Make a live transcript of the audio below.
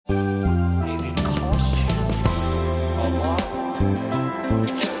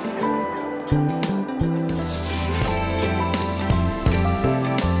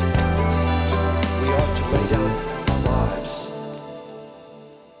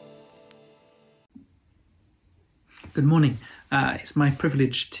Good morning. It's my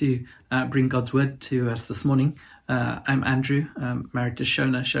privilege to bring God's word to us this morning. I'm Andrew, married to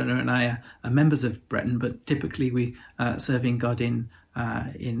Shona. Shona and I are members of Breton, but typically we serving God in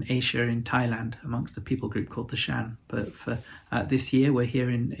Asia, in Thailand, amongst a people group called the Shan. But for this year, we're here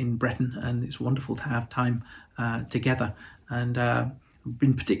in Breton, and it's wonderful to have time together. And I've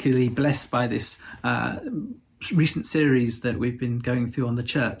been particularly blessed by this recent series that we've been going through on the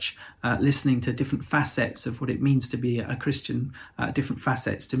church, listening to different facets of what it means to be a Christian, different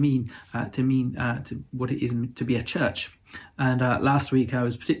facets to what it is to be a church. And last week I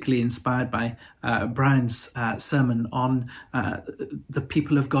was particularly inspired by Brian's sermon on the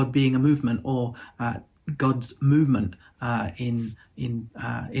people of God being a movement, or God's movement in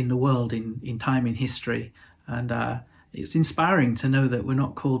the world, in time, in history. And it's inspiring to know that we're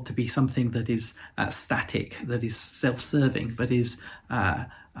not called to be something that is static, that is self-serving, but is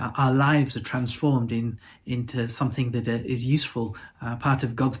our lives are transformed into something that is useful, part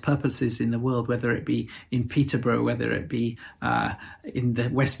of God's purposes in the world, whether it be in Peterborough, whether it be in the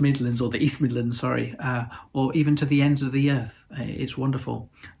West Midlands or the East Midlands, or even to the ends of the earth. It's wonderful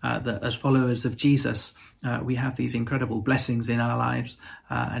that as followers of Jesus, we have these incredible blessings in our lives,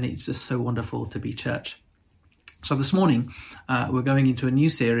 and it's just so wonderful to be church. So this morning, we're going into a new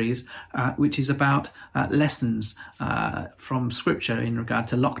series, which is about lessons from Scripture in regard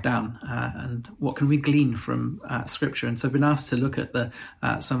to lockdown, and what can we glean from Scripture. And so I've been asked to look at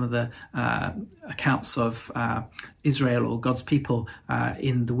some of the accounts of Israel, or God's people,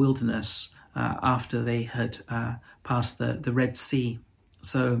 in the wilderness after they had passed the Red Sea.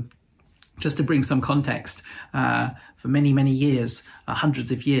 So just to bring some context, for many, many years,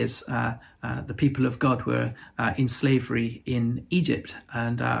 hundreds of years, the people of God were in slavery in Egypt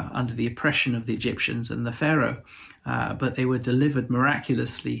and under the oppression of the Egyptians and the Pharaoh. But they were delivered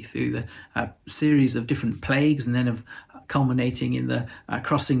miraculously through the series of different plagues, and then culminating in the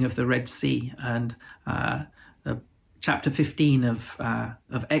crossing of the Red Sea. And chapter 15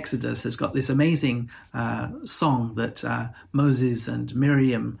 of Exodus has got this amazing song that Moses and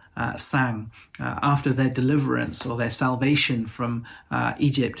Miriam sang after their deliverance, or their salvation from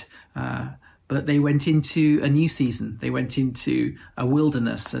Egypt. But they went into a new season. They went into a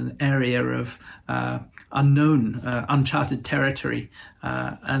wilderness, an area of unknown, uncharted territory,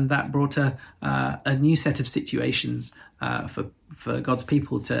 and that brought a new set of situations for God's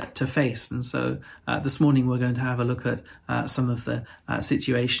people to face. And so this morning we're going to have a look at some of the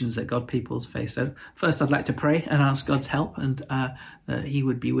situations that God's peoples face. So first I'd like to pray and ask God's help, and that He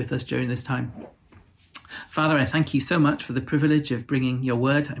would be with us during this time. Father, I thank you so much for the privilege of bringing your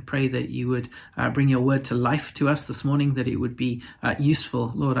word. I pray that you would bring your word to life to us this morning, that it would be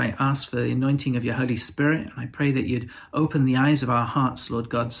useful. Lord, I ask for the anointing of your Holy Spirit, and I pray that you'd open the eyes of our hearts, Lord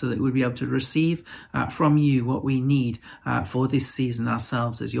God, so that we'd be able to receive from you what we need for this season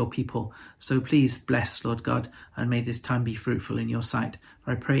ourselves as your people. So please bless, Lord God, and may this time be fruitful in your sight.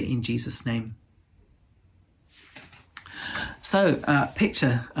 For I pray in Jesus' name. So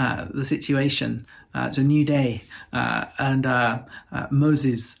picture the situation. It's a new day, and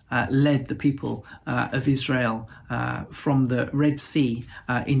Moses led the people of Israel from the Red Sea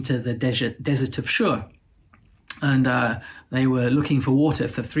into the desert of Shur. And they were looking for water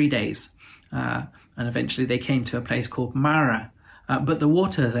for 3 days. And eventually they came to a place called Marah. But the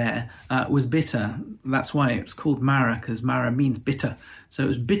water there was bitter. That's why it's called Marah, because Marah means bitter. So it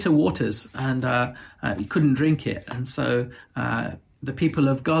was bitter waters, and you couldn't drink it. And so the people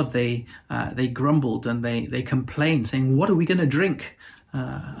of God, they grumbled and they complained, saying, "What are we going to drink?"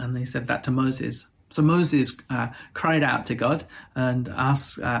 And they said that to Moses. So Moses cried out to God and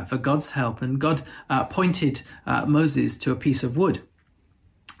asked for God's help. And God pointed Moses to a piece of wood.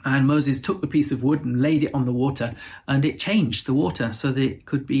 And Moses took the piece of wood and laid it on the water, and it changed the water so that it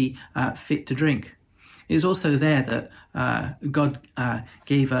could be fit to drink. It was also there that God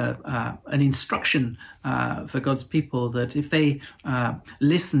gave an instruction for God's people, that if they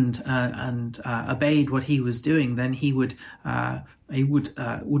listened and obeyed what he was doing, then he wouldn't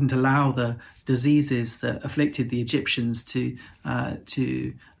allow the diseases that afflicted the Egyptians to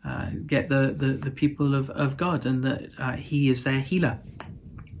get the people of God, and that he is their healer.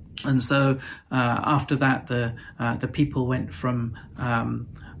 And so after that, the people went from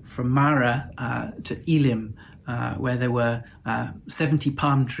Marah to Elim, where there were 70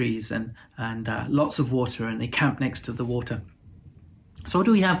 palm trees and lots of water, and they camped next to the water. So what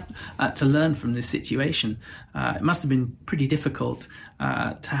do we have to learn from this situation? It must have been pretty difficult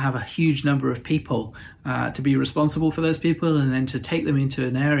to have a huge number of people, to be responsible for those people, and then to take them into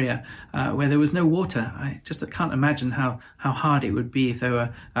an area where there was no water. I can't imagine how hard it would be if there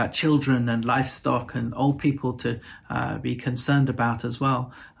were children and livestock and old people to be concerned about as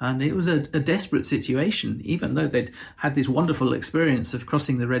well. And it was a desperate situation. Even though they'd had this wonderful experience of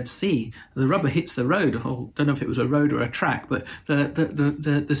crossing the Red Sea, the rubber hits the road. I don't know if it was a road or a track, but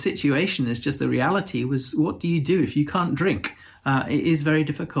the situation is just, the reality was, what do you do if you can't drink? It is very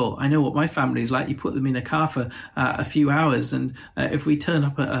difficult. I know what my family is like. You put them in a car for a few hours, and if we turn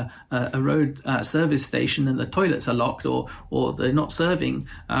up at a road service station and the toilets are locked or they're not serving,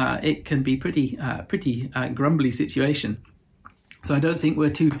 it can be pretty grumbly situation. So I don't think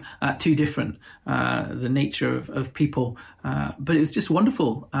we're too different, the nature of people. But it's just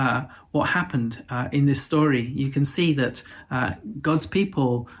wonderful what happened in this story. You can see that God's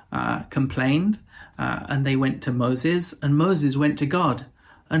people complained, and they went to Moses, and Moses went to God.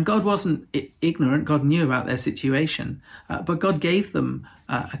 And God wasn't ignorant. God knew about their situation, but God gave them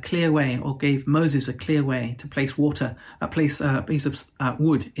a clear way, or gave Moses a clear way to place a piece of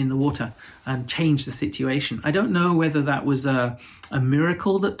wood in the water and change the situation. I don't know whether that was a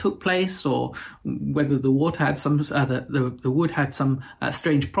miracle that took place, or whether the water had the wood had some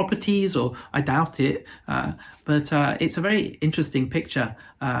strange properties, or I doubt it. But it's a very interesting picture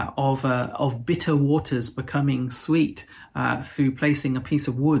of bitter waters becoming sweet through placing a piece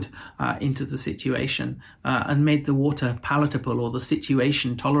of wood into the situation, and made the water palatable, or the situation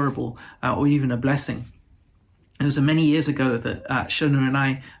tolerable, or even a blessing. It was many years ago that Shona and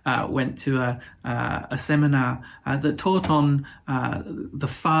I went to a seminar that taught on the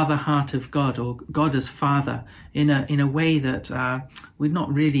father heart of God, or God as Father, in a way that we'd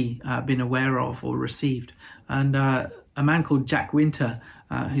not really been aware of or received. And a man called Jack Winter,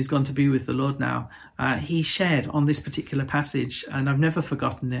 who's gone to be with the Lord now, he shared on this particular passage, and I've never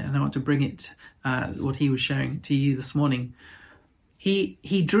forgotten it, and I want to bring it, what he was sharing, to you this morning.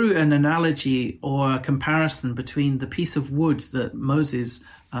 He drew an analogy or a comparison between the piece of wood that Moses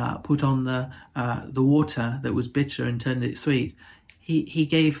put on the water that was bitter and turned it sweet. He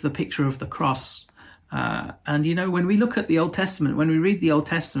gave the picture of the cross. And when we look at the Old Testament, when we read the Old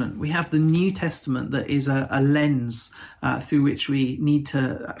Testament, we have the New Testament that is a lens through which we need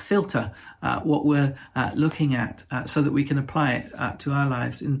to filter what we're looking at, so that we can apply it to our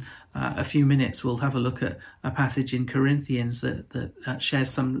lives. In a few minutes, we'll have a look at a passage in Corinthians that shares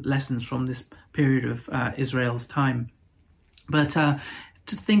some lessons from this period of Israel's time. But to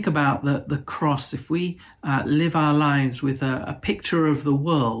think about the cross, if we live our lives with a picture of the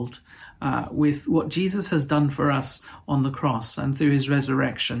world, with what Jesus has done for us on the cross and through his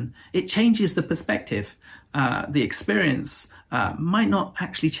resurrection, it changes the perspective. The experience might not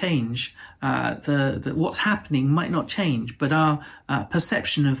actually change. What's happening might not change, but our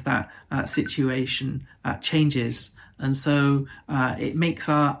perception of that situation changes. And so it makes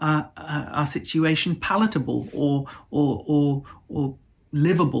our situation palatable or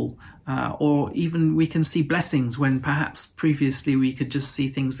livable, or even we can see blessings when perhaps previously we could just see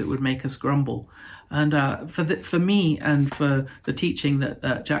things that would make us grumble. And for me and for the teaching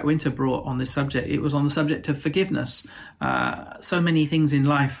that Jack Winter brought on this subject, it was on the subject of forgiveness. So many things in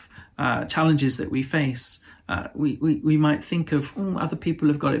life, challenges that we face, we might think of, other people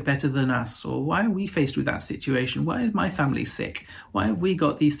have got it better than us, or why are we faced with that situation? Why is my family sick? Why have we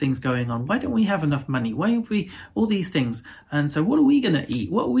got these things going on? Why don't we have enough money? Why have we all these things? And so what are we going to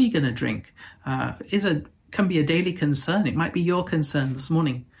eat? What are we going to drink? Can be a daily concern. It might be your concern this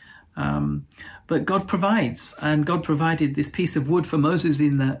morning. But God provides, and God provided this piece of wood for Moses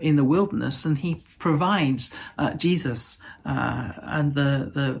in the wilderness, and he provides Jesus and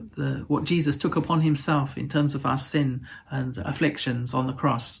the what Jesus took upon himself in terms of our sin and afflictions on the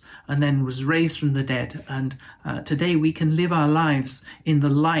cross, and then was raised from the dead. And today we can live our lives in the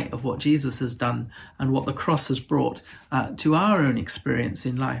light of what Jesus has done and what the cross has brought to our own experience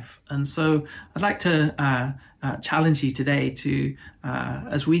in life. And so I'd like to challenge you today to,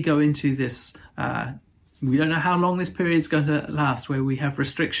 as we go into this, we don't know how long this period is going to last, where we have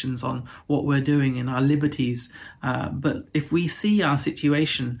restrictions on what we're doing and our liberties. But if we see our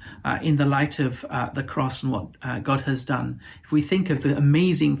situation in the light of the cross and what God has done, if we think of the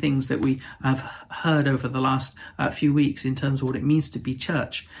amazing things that we have heard over the last few weeks in terms of what it means to be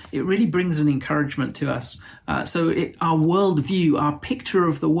church, it really brings an encouragement to us. So our worldview, our picture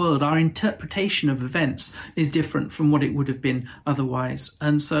of the world, our interpretation of events is different from what it would have been otherwise.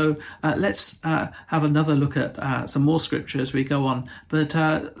 And so let's have another look at some more scripture as we go on. But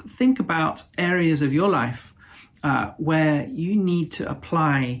think about areas of your life where you need to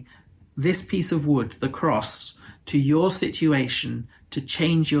apply this piece of wood, the cross, to your situation to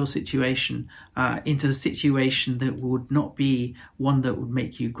change your situation into a situation that would not be one that would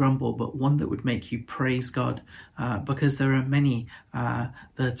make you grumble, but one that would make you praise God, because there are many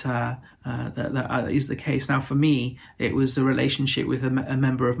that is the case. Now, for me, it was a relationship with a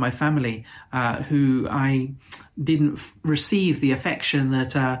member of my family who I didn't receive the affection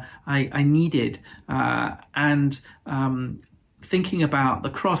that I needed, and thinking about the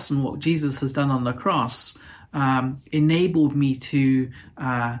cross and what Jesus has done on the cross enabled me to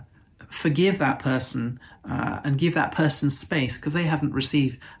forgive that person and give that person space, because they haven't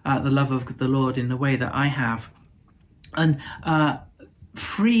received the love of the Lord in the way that I have, and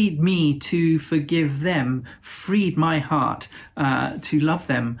freed me to forgive them, freed my heart to love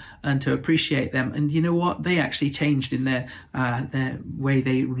them and to appreciate them. And you know what? They actually changed in their way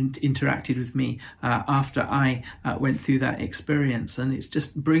they interacted with me after I went through that experience. And it's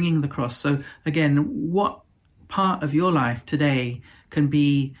just bringing the cross. So again, what part of your life today can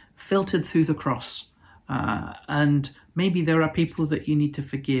be filtered through the cross? And maybe there are people that you need to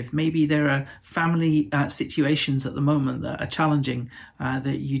forgive. Maybe there are family situations at the moment that are challenging,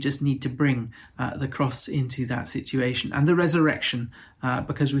 that you just need to bring the cross into that situation. And the resurrection,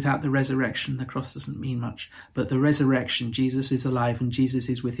 because without the resurrection, the cross doesn't mean much. But the resurrection, Jesus is alive and Jesus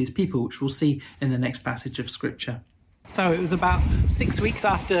is with his people, which we'll see in the next passage of Scripture. So it was about 6 weeks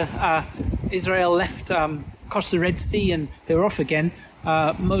after Israel left across the Red Sea and they were off again.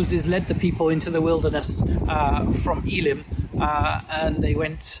 Moses led the people into the wilderness from Elim, and they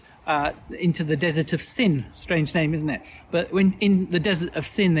went into the desert of Sin. Strange name, isn't it? But when in the desert of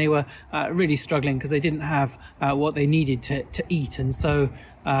Sin, they were really struggling because they didn't have what they needed to eat. And so,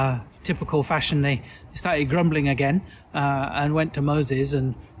 typical fashion, they started grumbling again and went to Moses,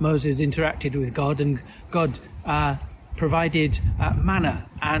 and Moses interacted with God, and God provided manna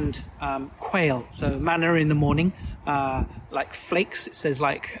and quail. So manna in the morning, like flakes, it says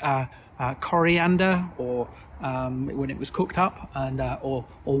like coriander, or when it was cooked up, and or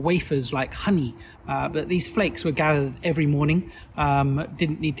wafers like honey. But these flakes were gathered every morning.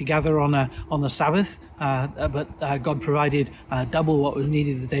 Didn't need to gather on the Sabbath, but God provided double what was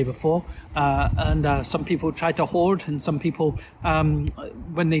needed the day before. And some people tried to hoard, and some people,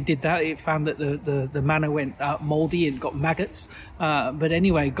 when they did that, it found that the manna went moldy and got maggots. But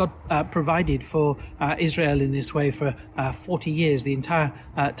anyway, God provided for Israel in this way for 40 years, the entire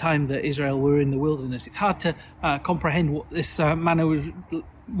time that Israel were in the wilderness. It's hard to comprehend what this manna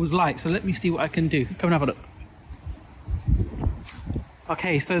was like, so let me see what I can do. Come and have a look.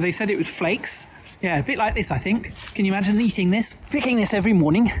 Okay, so they said it was flakes. Yeah, a bit like this, I think. Can you imagine eating this? Picking this every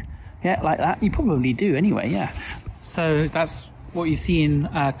morning? Yeah, like that. You probably do anyway, yeah. So that's what you see in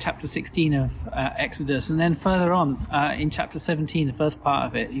chapter 16 of Exodus. And then further on, in chapter 17, the first part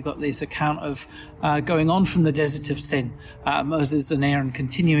of it, you've got this account of going on from the desert of Sin. Moses and Aaron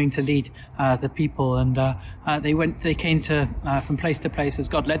continuing to lead the people, and they came to from place to place as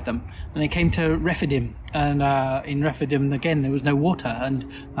God led them, and they came to Rephidim, and in Rephidim again there was no water,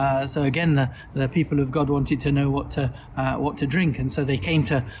 and so again the people of God wanted to know what to drink, and so they came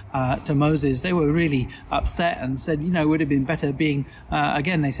to Moses. They were really upset and said, it would have been better being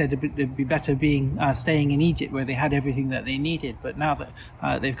again. They said it'd be better being staying in Egypt where they had everything that they needed, but now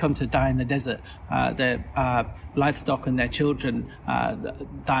that they've come to die in the desert, their livestock and their children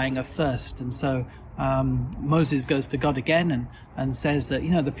dying of thirst. And so Moses goes to God again and says that,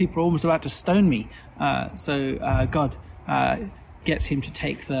 the people are almost about to stone me. So God gets him to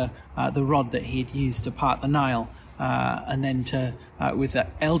take the rod that he'd used to part the Nile, and then to, with the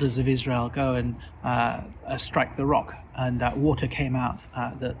elders of Israel, go and strike the rock, and water came out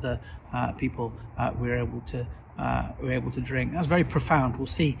that the people were able to drink. That was very profound. We'll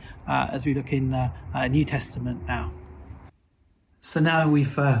see as we look in New Testament now. So now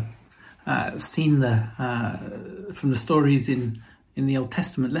we've seen from the stories in the Old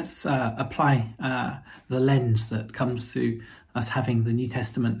Testament. Let's apply the lens that comes through us having the New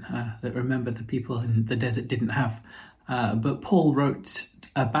Testament that, remember, the people in the desert didn't have. But Paul wrote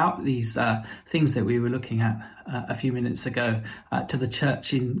about these things that we were looking at a few minutes ago to the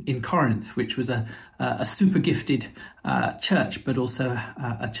church in Corinth, which was a super gifted church, but also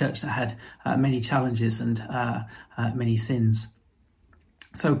a church that had many challenges and many sins.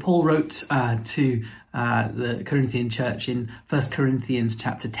 So Paul wrote to the Corinthian church in 1 Corinthians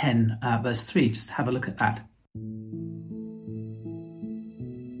chapter 10, verse 3. Just have a look at that.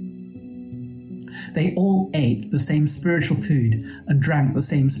 They all ate the same spiritual food and drank the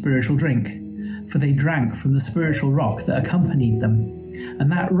same spiritual drink, for they drank from the spiritual rock that accompanied them, and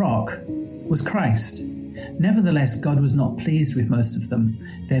that rock was Christ. Nevertheless, God was not pleased with most of them.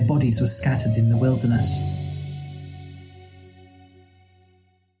 Their bodies were scattered in the wilderness.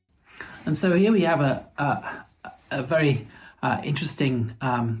 And so here we have a very interesting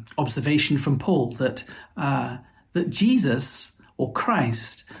observation from Paul that Jesus, or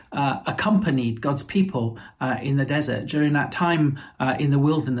Christ, accompanied God's people in the desert during that time in the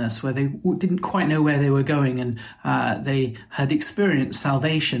wilderness where they didn't quite know where they were going, and they had experienced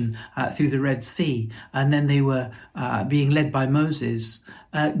salvation through the Red Sea, and then they were being led by Moses.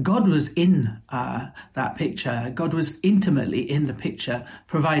 God was in that picture. God was intimately in the picture,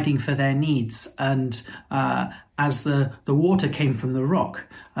 providing for their needs. And as the water came from the rock,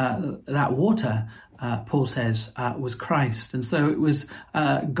 that water, Paul says, was Christ. And so it was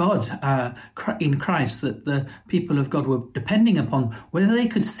God in Christ that the people of God were depending upon, whether they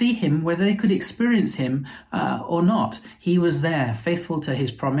could see him, whether they could experience him or not. He was there, faithful to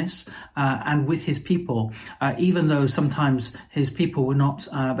his promise and with his people, even though sometimes his people were not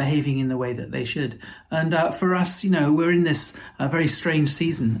behaving in the way that they should. And for us, we're in this very strange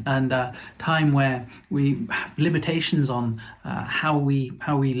season and time where we have limitations on how we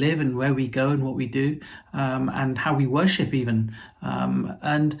live and where we go and what we do. And how we worship even.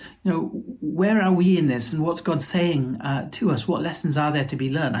 Where are we in this, and what's God saying to us? What lessons are there to be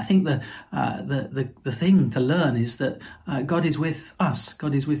learned? I think the thing to learn is that God is with us.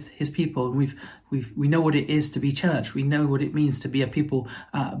 God is with his people. And we know what it is to be church. We know what it means to be a people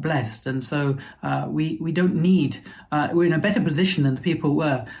blessed. And so we don't need, we're in a better position than the people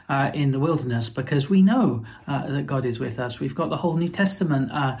were in the wilderness, because we know that God is with us. We've got the whole New Testament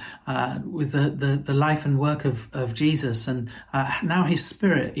with the life and work of Jesus, and now his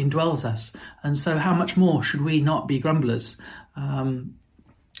Spirit indwells us. And so how much more should we not be grumblers?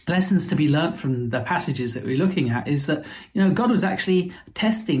 Lessons to be learnt from the passages that we're looking at is that, God was actually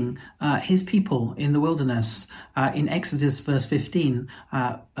testing his people in the wilderness. In Exodus chapter 15,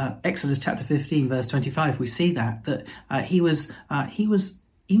 verse 25, we see that he was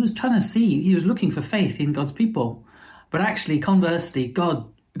trying to see, he was looking for faith in God's people. But actually, conversely,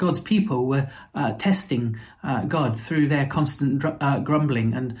 God's people were testing God through their constant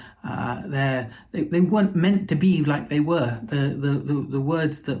grumbling, and they weren't meant to be like they were. The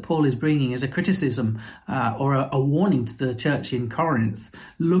word that Paul is bringing is a criticism or a warning to the church in Corinth,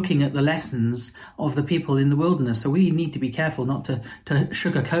 looking at the lessons of the people in the wilderness. So we need to be careful not to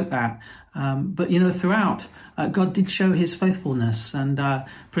sugarcoat that. But throughout, God did show his faithfulness and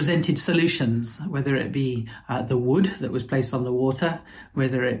presented solutions, whether it be the wood that was placed on the water,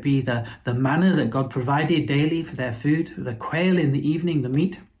 whether it be the manna that God provided daily for their food, the quail in the evening, the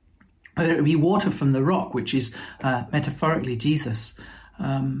meat, whether it be water from the rock, which is metaphorically Jesus,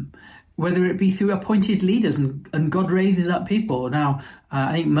 whether it be through appointed leaders, and God raises up people. Now,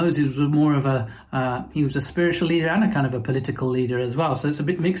 I think Moses was more of he was a spiritual leader and a kind of a political leader as well. So it's a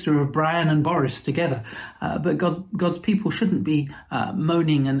bit mixture of Brian and Boris together. But God's people shouldn't be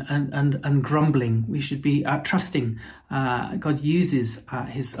moaning and grumbling. We should be trusting. God uses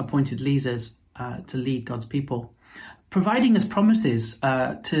his appointed leaders to lead God's people, providing us promises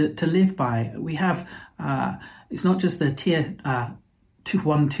to live by. We have, it's not just the tier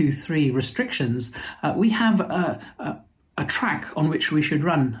 1, 2, 3 restrictions. We have a track on which we should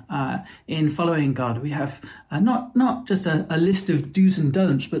run in following God. We have not just a list of do's and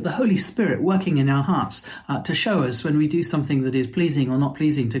don'ts, but the Holy Spirit working in our hearts to show us when we do something that is pleasing or not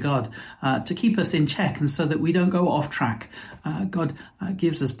pleasing to God, to keep us in check, and so that we don't go off track. God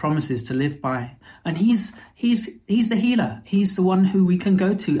gives us promises to live by, and He's the healer. He's the one who we can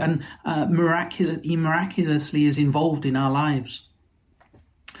go to, and He miraculously is involved in our lives.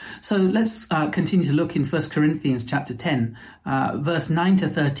 So let's continue to look in 1 Corinthians chapter 10, verse 9 to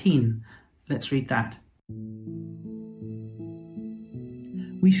 13. Let's read that.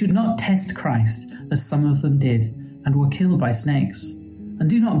 We should not test Christ, as some of them did, and were killed by snakes. And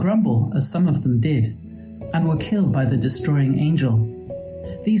do not grumble, as some of them did, and were killed by the destroying angel.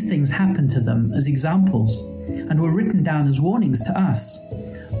 These things happened to them as examples, and were written down as warnings to us,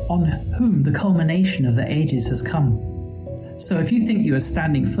 on whom the culmination of the ages has come. So if you think you are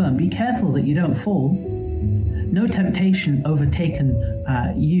standing firm, be careful that you don't fall. No temptation overtaken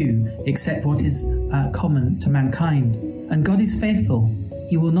you except what is common to mankind. And God is faithful.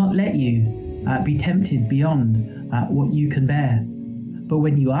 He will not let you be tempted beyond what you can bear. But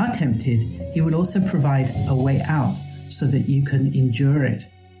when you are tempted, He will also provide a way out so that you can endure it.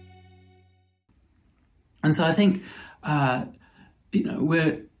 And so I think,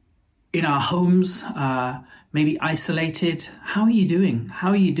 in our homes, maybe isolated. How are you doing? How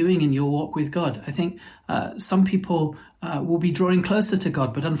are you doing in your walk with God? I think some people will be drawing closer to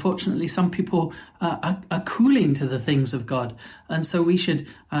God, but unfortunately some people are cooling to the things of God. And so we should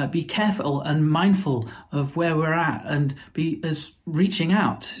be careful and mindful of where we're at, and be as reaching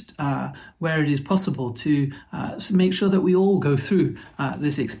out where it is possible to make sure that we all go through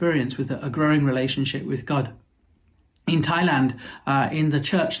this experience with a growing relationship with God. In Thailand, in the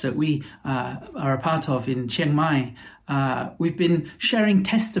church that we are a part of in Chiang Mai, we've been sharing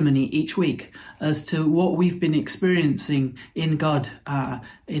testimony each week as to what we've been experiencing in God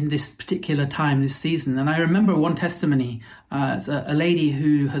in this particular time, this season. And I remember one testimony. It's a lady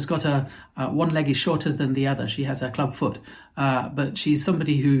who has got one leg is shorter than the other. She has a club foot, but she's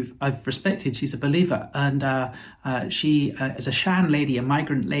somebody who I've respected. She's a believer, and she is a Shan lady, a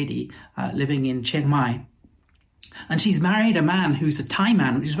migrant lady living in Chiang Mai. And she's married a man who's a Thai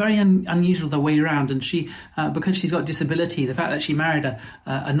man, which is very unusual the way around. And she, because she's got disability, the fact that she married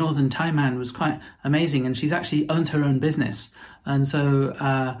a northern Thai man was quite amazing. And she's actually owns her own business. And so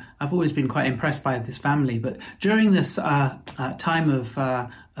I've always been quite impressed by this family. But during this time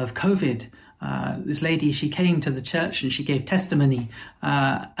of COVID, this lady, she came to the church and she gave testimony,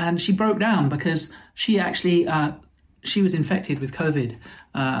 and she broke down because she actually she was infected with COVID,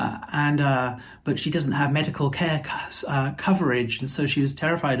 but she doesn't have medical care coverage, and so she was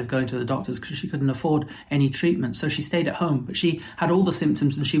terrified of going to the doctors because she couldn't afford any treatment. So she stayed at home, but she had all the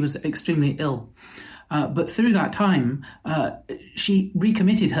symptoms and she was extremely ill. But through that time, she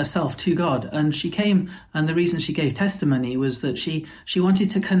recommitted herself to God, and she came, and the reason she gave testimony was that she wanted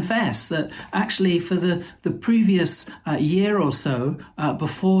to confess that actually for the previous year or so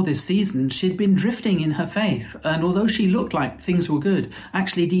before this season, she'd been drifting in her faith. And although she looked like things were good,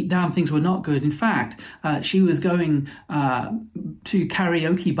 actually deep down things were not good. In fact, she was going to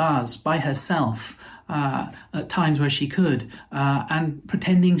karaoke bars by herself at times where she could, and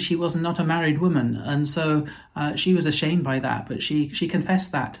pretending she was not a married woman. And so she was ashamed by that, but she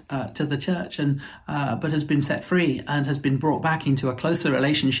confessed that to the church, and but has been set free and has been brought back into a closer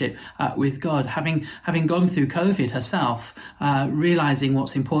relationship with God, having gone through COVID herself, realizing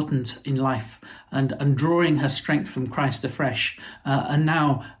what's important in life, and drawing her strength from Christ afresh, and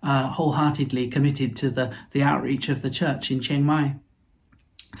now wholeheartedly committed to the outreach of the church in Chiang Mai.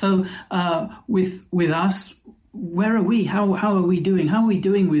 So with us, where are we? How are we doing? How are we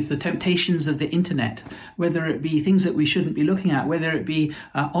doing with the temptations of the internet? Whether it be things that we shouldn't be looking at, whether it be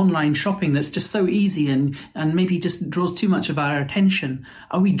online shopping that's just so easy and maybe just draws too much of our attention.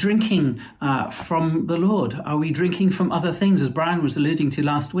 Are we drinking from the Lord? Are we drinking from other things, as Brian was alluding to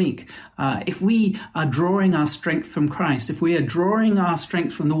last week? If we are drawing our strength from Christ, if we are drawing our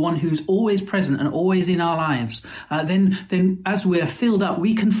strength from the one who's always present and always in our lives, then as we're filled up,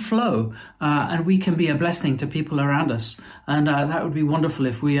 we can flow and we can be a blessing to people around us. And that would be wonderful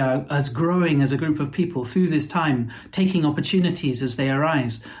if we are as growing as a group of people through this time, taking opportunities as they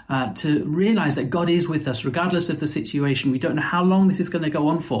arise, to realize that God is with us regardless of the situation. We don't know how long this is going to go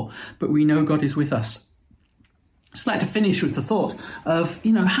on for, but we know God is with us. I'd just like to finish with the thought of,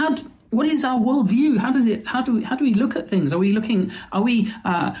 what is our worldview? How do we look at things? Are we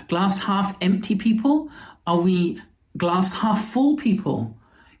glass half empty people? Are we glass half full people?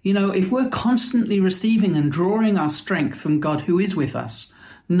 If we're constantly receiving and drawing our strength from God who is with us,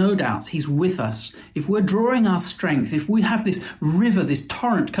 no doubts he's with us. If we're drawing our strength, if we have this river, this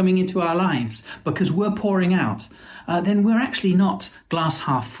torrent coming into our lives because we're pouring out, then we're actually not glass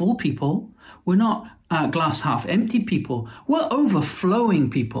half full people. We're not glass half empty people. We're overflowing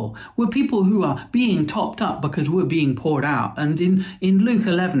people. We're people who are being topped up because we're being poured out. And in Luke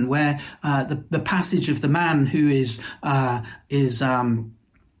 11, where the passage of the man who is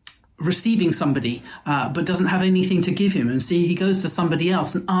receiving somebody but doesn't have anything to give him, and see he goes to somebody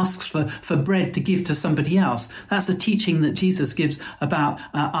else and asks for bread to give to somebody else. That's a teaching that Jesus gives about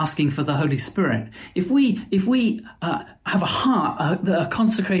asking for the Holy Spirit. If we have a heart that are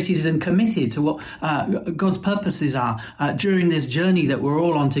consecrated and committed to what God's purposes are during this journey that we're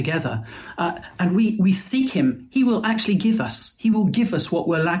all on together, and we seek him, he will actually give us. He will give us what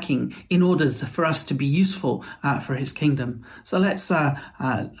we're lacking in order for us to be useful for his kingdom. So let's, I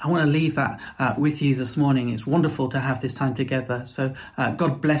want to leave that with you this morning. It's wonderful to have this time together. So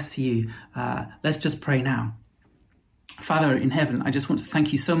God bless you. Let's just pray now. Father in heaven, I just want to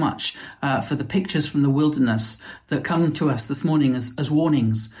thank you so much for the pictures from the wilderness that come to us this morning as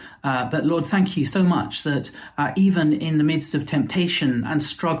warnings. But Lord, thank you so much that even in the midst of temptation and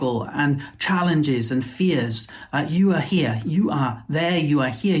struggle and challenges and fears, you are here, you are there, you are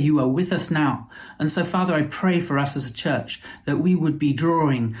here, you are with us now. And so, Father, I pray for us as a church that we would be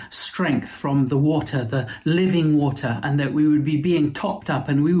drawing strength from the water, the living water, and that we would be being topped up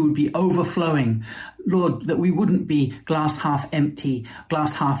and we would be overflowing. Lord, that we wouldn't be glass half empty,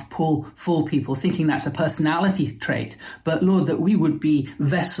 glass half full people, thinking that's a personality trait. But Lord, that we would be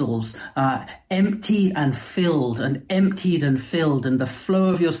vessels, emptied and filled, and the flow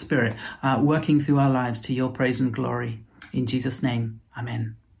of your Spirit working through our lives to your praise and glory. In Jesus' name,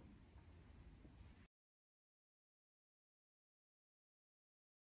 amen.